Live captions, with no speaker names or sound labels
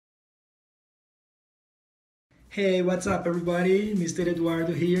Hey, what's up everybody? Mr.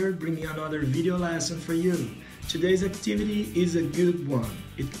 Eduardo here, bringing another video lesson for you. Today's activity is a good one.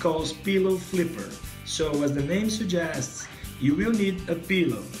 It calls pillow flipper. So as the name suggests, you will need a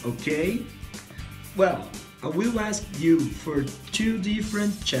pillow, okay? Well, I will ask you for two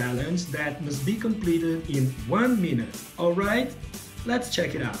different challenges that must be completed in 1 minute, alright? Let's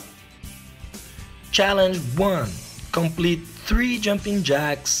check it out. Challenge 1. Complete 3 jumping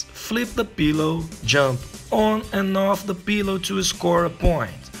jacks, flip the pillow, jump on and off the pillow to score a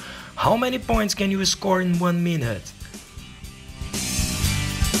point. How many points can you score in 1 minute?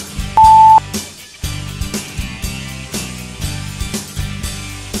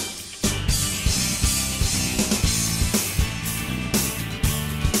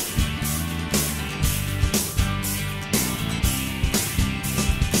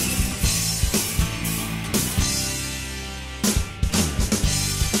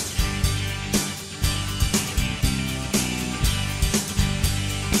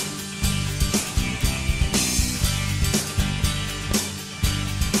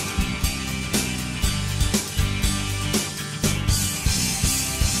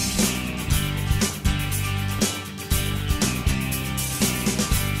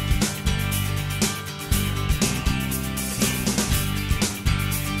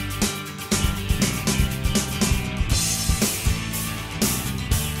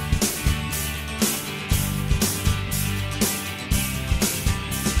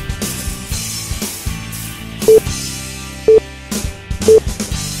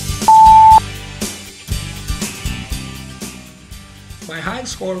 My high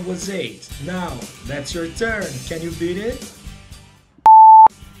score was 8. Now, that's your turn. Can you beat it?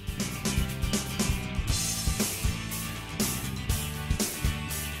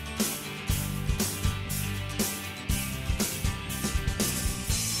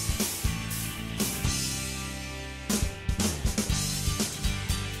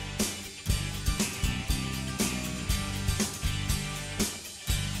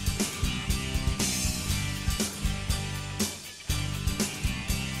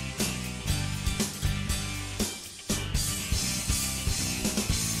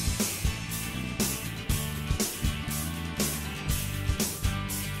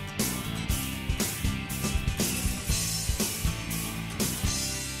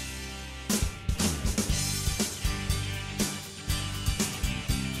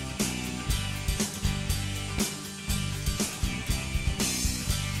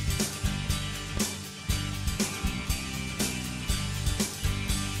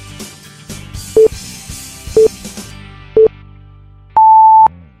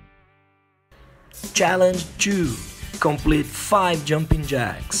 Challenge 2. Complete 5 jumping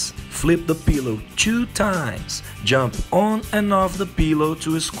jacks. Flip the pillow 2 times. Jump on and off the pillow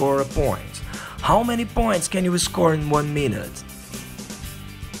to score a point. How many points can you score in 1 minute?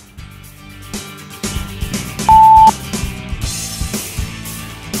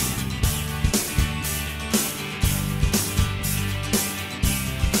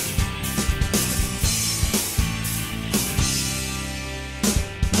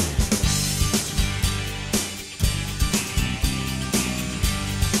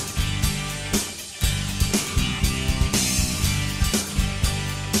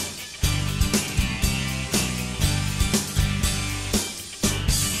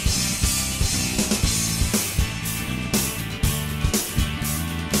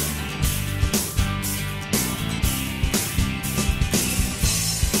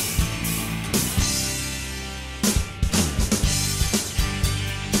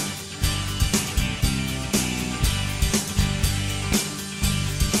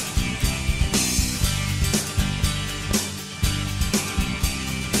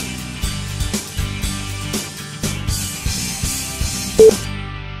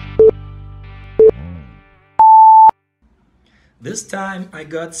 This time I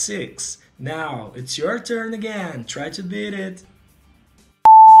got 6. Now it's your turn again. Try to beat it.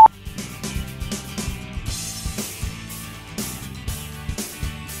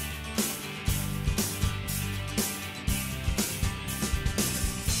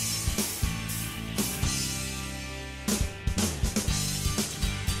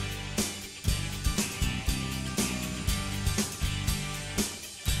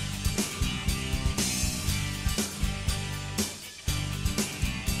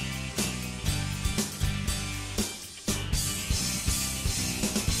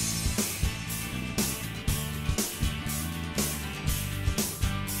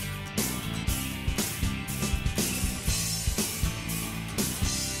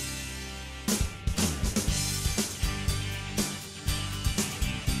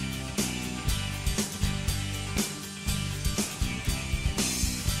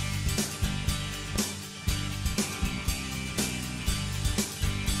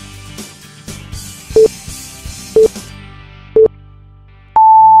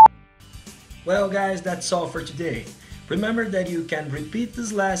 Well guys, that's all for today. Remember that you can repeat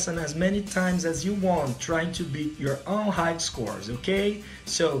this lesson as many times as you want, trying to beat your own height scores, okay?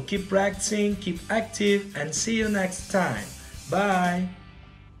 So keep practicing, keep active, and see you next time. Bye!